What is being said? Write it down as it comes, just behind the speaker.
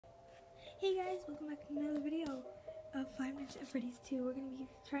Hey guys, welcome back to another video of 5 Nights at Freddy's 2. We're going to be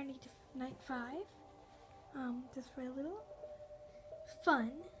trying to get to night 5, just for a little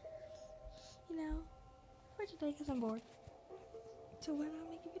fun, for today because I'm bored. So why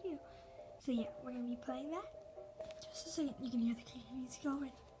not make a video? So yeah, we're going to be playing that. Just a second, you can hear the creepy music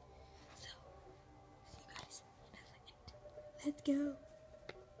already. So, see you guys in a second. Let's go.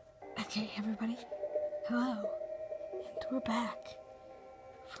 Okay, everybody, hello, and we're back.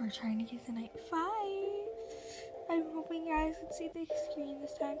 For trying to get to night 5. I'm hoping you guys can see the screen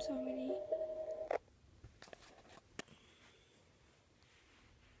this time, so I'm ready.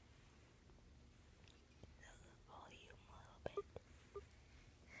 Volume a little bit.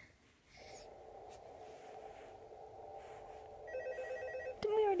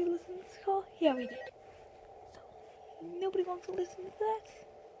 Didn't we already listen to this call? Yeah, we did. So, nobody wants to listen to that.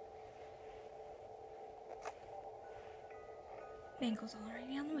 Mango's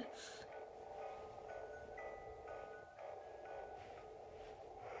already on the move.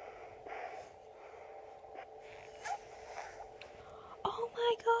 Oh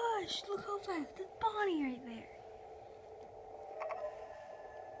my gosh, look how fast, there's Bonnie right there.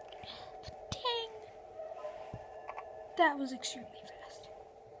 Dang. That was extremely fast.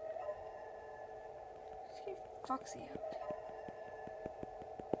 Let's get Foxy out.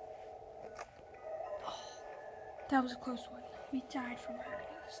 Oh, that was a close one. We died from her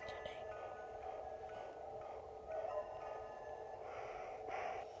yesterday.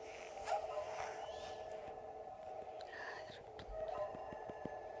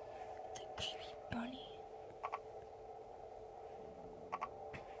 Bunny.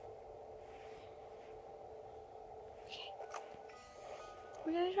 Okay.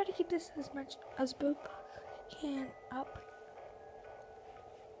 We're gonna try to keep this as much as Boop can up.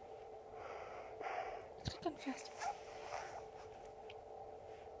 Click on faster.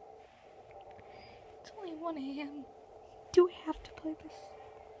 It's only 1 a.m. Do I have to play this?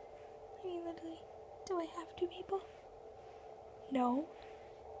 I mean, literally, do I have to, people? No.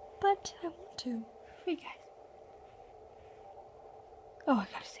 But I want to. For you guys. Oh, I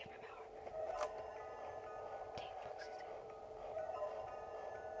gotta save my power. Dang,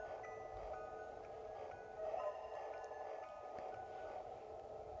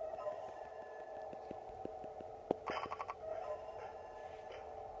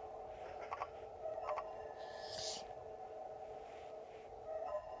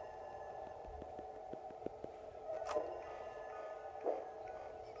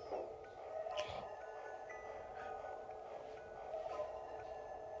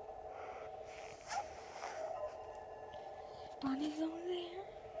 Bonnie's over there.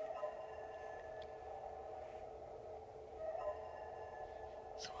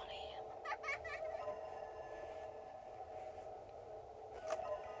 It's 1 a.m.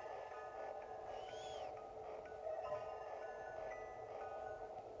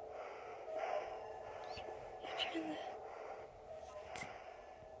 You're trying to...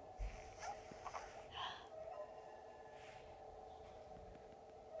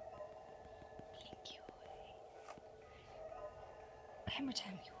 blink you away. Hammer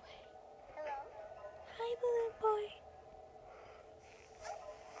time you away. Hello. Hi, little boy.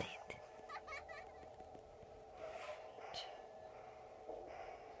 Date.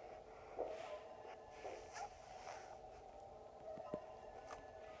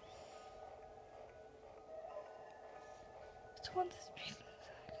 It's one this street because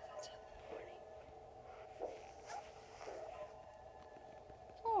it's in the morning.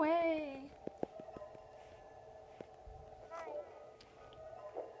 Go away.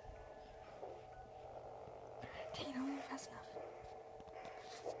 Dang it, I'm not fast enough.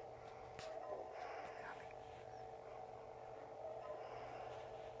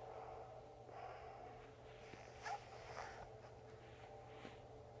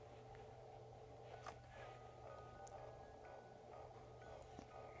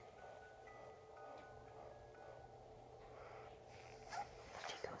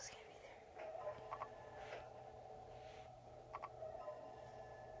 Chico's gonna be there.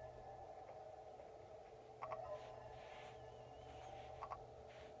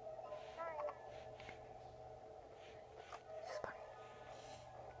 Just Bonnie.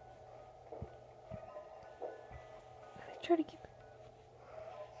 I try to keep.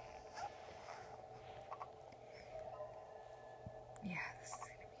 Yeah, this is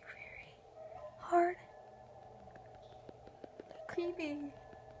gonna be very hard. Creepy.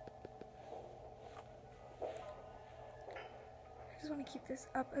 I just want to keep this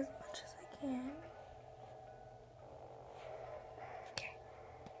up as much as I can. Okay.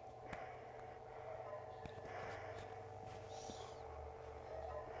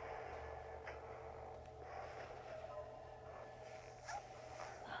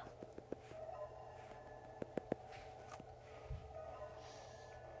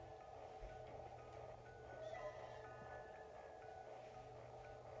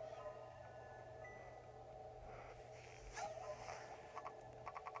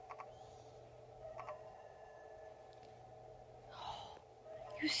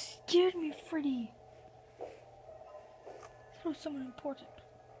 scared me, Freddy. That was someone important.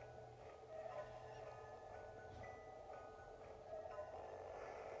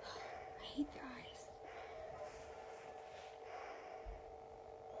 I hate their eyes.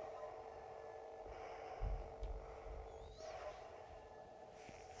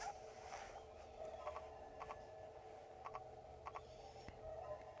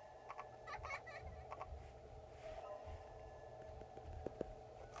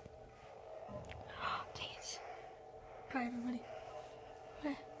 Dang it. Hi, everybody.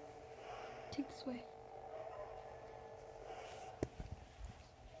 Take this way.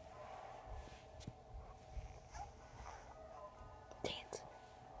 Dang it.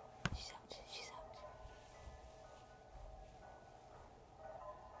 She's out. She's out.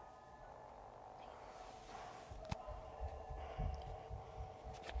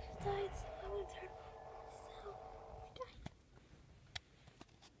 She died. So I'm gonna turn. So we died.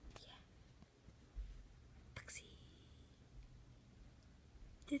 Yeah. Pixie.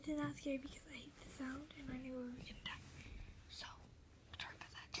 This is not scary because I hate the sound and I knew we were gonna die. So, sorry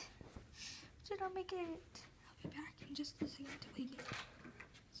about that. So don't make it. I'll be back in just a second to play again.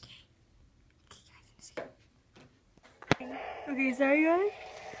 Okay. Okay, guys, in a second. Okay, sorry guys.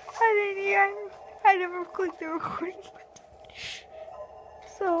 I never clicked the recording button.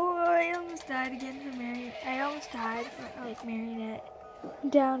 So I almost died again for Mary. I almost died for like marionette.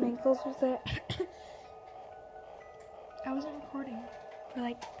 Down ankles was it? I wasn't recording for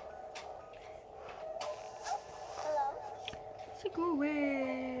like. Hello? So go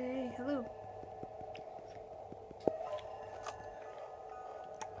away. Hello.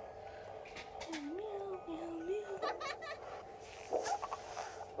 Meow, meow, meow.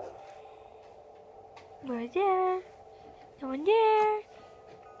 We're there. No one there.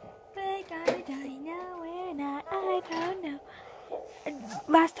 We're gonna die now. We're not. I don't know.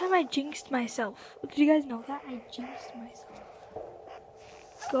 Last time I jinxed myself. Did you guys know that? I jinxed myself.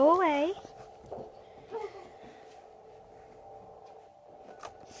 Go away.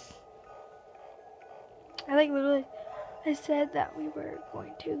 I like literally, I said that we were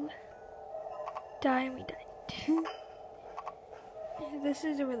going to die and we died. This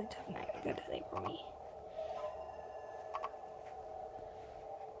is a really tough night, I gotta say, for me.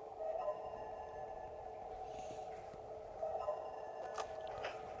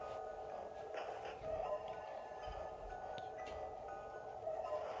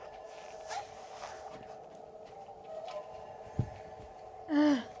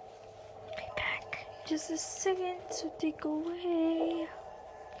 Be back. Just a second, so take away.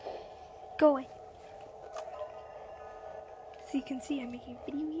 Go away. So you can see I'm making a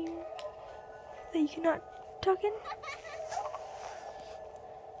video here. That you cannot talk in.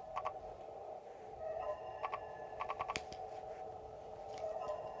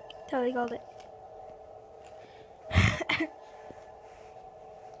 Totally called it.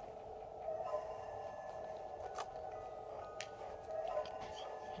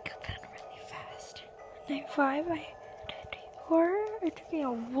 Night 5, I did horror. It took me a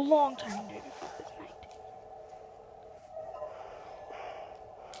long time to do this night.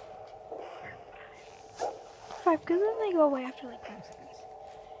 5, because then they go away after like 5 seconds.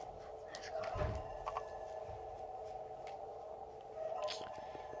 Let's go.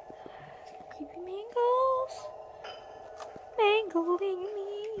 Creepy mangles. Mangling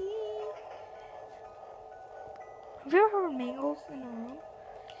me. Have you ever heard of mangles in a room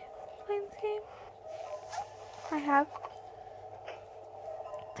playing this game? I have.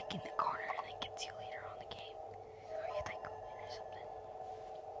 It's like in the corner and it gets you later on the game. Or you like go in or something.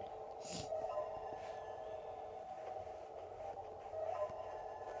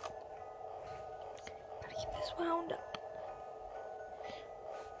 Gotta keep this wound up.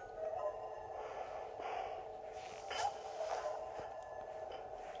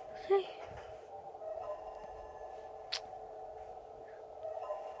 Okay.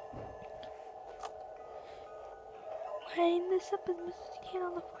 Wind this up as much as you can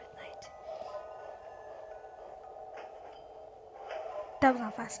on the 4th night. That was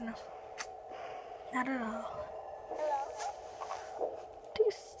not fast enough. Not at all. Hello?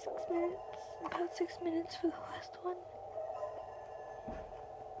 Took 6 minutes. About 6 minutes for the last one.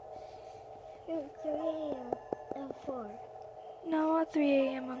 It's 3 a.m. and 4. No, at 3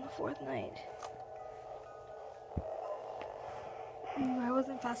 a.m. on the 4th night. Ooh, I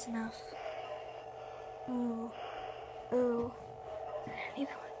wasn't fast enough. Ooh. Ooh.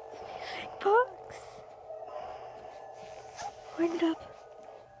 Neither one. Box. Wind it up.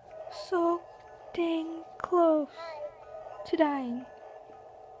 So dang close to dying.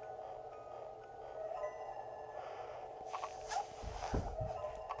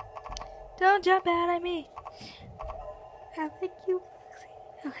 Don't jump out at me. I like you, Foxy.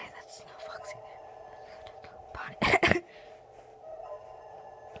 Okay, that's no Foxy there.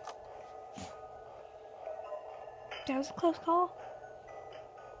 That was a close call.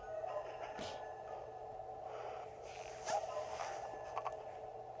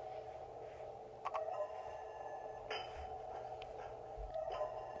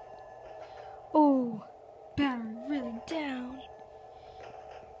 Oh, battery really down.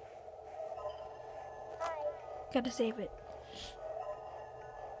 Gotta save it.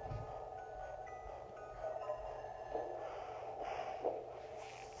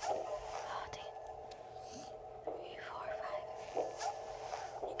 Oh, dang it. 3, 4, 5.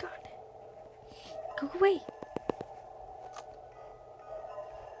 You got it. Go away.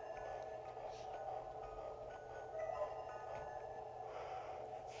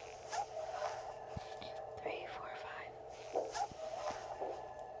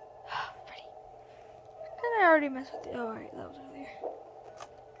 Freddy. And I already messed with you. Oh, alright, that was earlier.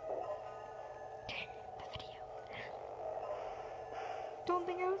 The video. Don't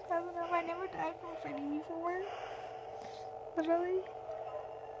think I was fast enough. I never died from Freddy before. Literally.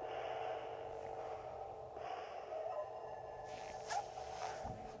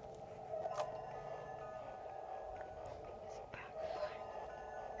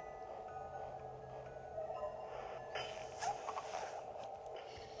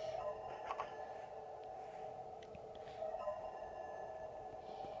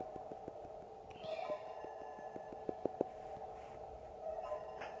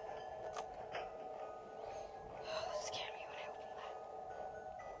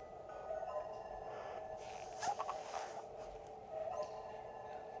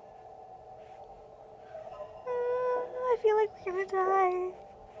 I feel like we're gonna die.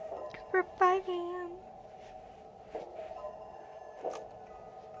 We're 5 a.m.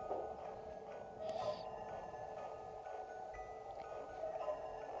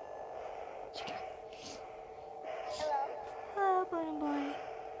 Hello, Balloon Boy.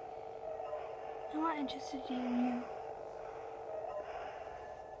 I'm not interested in you.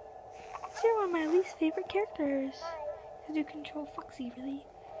 You're one of my least favorite characters. Because you control Foxy, really.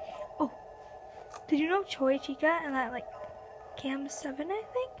 Oh, did you know Choi Chica and that, like, Cam 7, I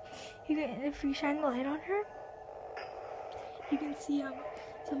think? You can, if you shine the light on her, you can see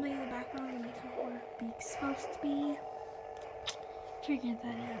something in the background and like where her beak's supposed to be. Figured that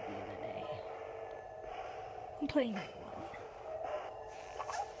out the other day. I'm playing night 1.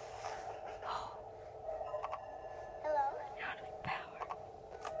 Oh. Hello. Out of power.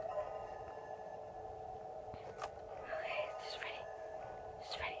 Okay, this is ready. This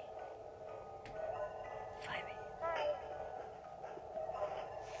is ready. Fly me. Hi.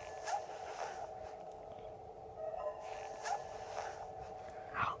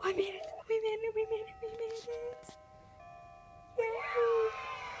 Oh, I made it! We made it! We made it! We made it! Yay!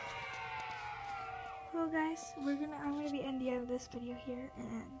 Well, guys, I'm gonna be ending this video here,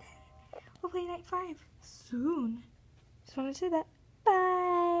 and we'll play night 5 soon. Just wanted to say that.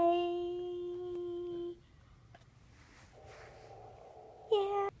 Bye.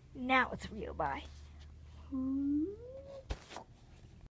 Yeah. Now it's real bye. Ooh.